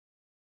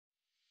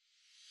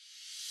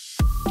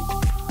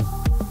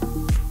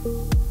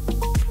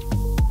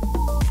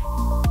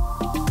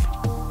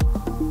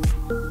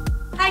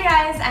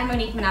I'm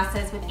Monique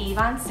with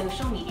Avon's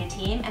social media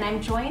team, and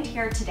I'm joined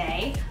here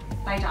today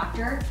by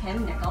Dr.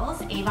 Kim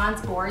Nichols,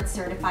 Avon's board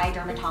certified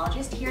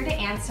dermatologist, here to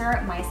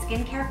answer my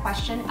skincare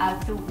question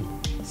of the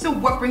week. So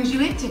what brings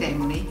you in today,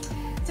 Monique?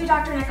 So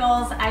Dr.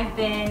 Nichols, I've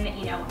been,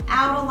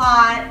 out a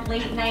lot,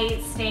 late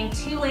nights, staying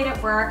too late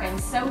at work. I'm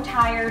so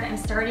tired. I'm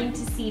starting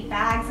to see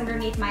bags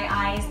underneath my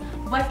eyes.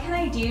 What can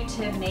I do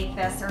to make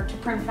this or to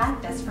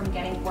prevent this from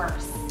getting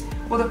worse?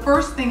 Well, the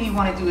first thing you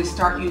want to do is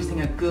start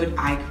using a good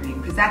eye cream,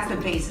 because that's the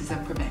basis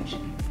of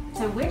prevention.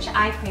 So which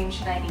eye cream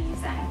should I be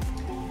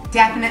using?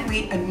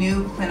 Definitely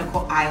Anew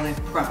Clinical Eyelid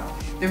Pro.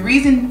 The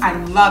reason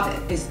I love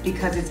it is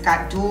because it's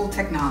got dual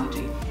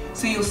technology.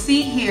 So you'll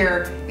see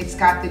here, it's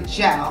got the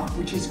gel,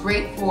 which is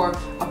great for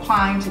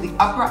applying to the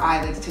upper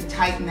eyelids to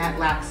tighten that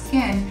lax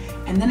skin.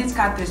 And then it's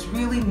got this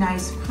really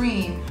nice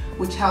cream,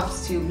 which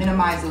helps to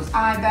minimize those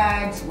eye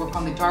bags, work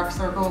on the dark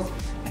circles,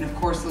 and of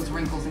course those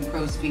wrinkles and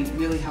crow's feet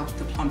really helps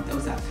to plump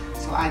those up.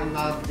 So I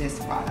love this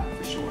product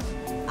for sure.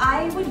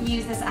 I would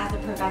use this as a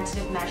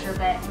preventative measure,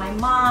 but my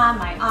mom,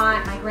 my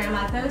aunt, my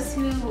grandma, those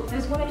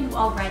women who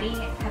already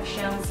have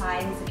shown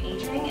signs of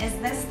aging, is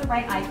this the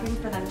right eye cream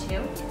for them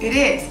too? It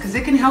is, because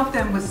it can help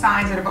them with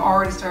signs that have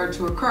already started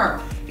to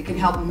occur. It can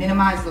help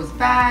minimize those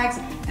bags,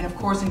 and of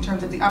course in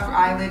terms of the upper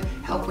eyelid,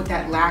 help with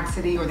that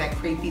laxity or that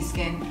crepey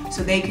skin,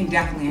 so they can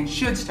definitely and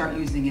should start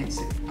using it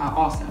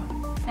also.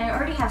 I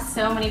already have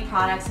so many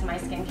products in my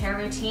skincare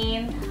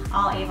routine,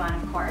 all Avon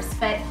of course,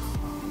 but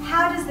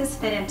how does this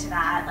fit into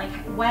that? Like,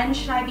 when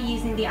should I be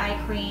using the eye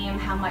cream?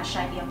 How much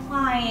should I be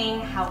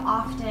applying? How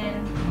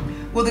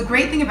often? Well, the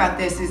great thing about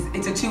this is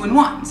it's a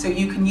 2-in-1, so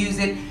you can use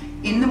it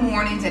in the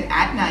mornings and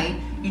at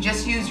night. You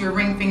just use your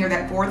ring finger,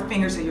 that fourth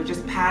finger, so you're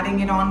just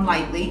patting it on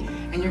lightly,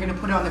 and you're gonna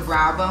put it on the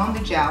brow bone,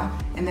 the gel,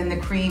 and then the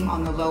cream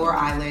on the lower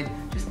eyelid,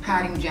 just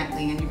patting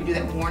gently, and you can do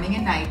that morning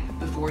and night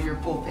before your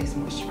full face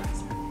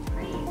moisturizer.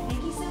 Great,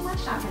 thank you so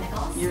much, Dr.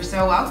 Nichols. You're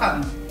so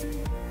welcome.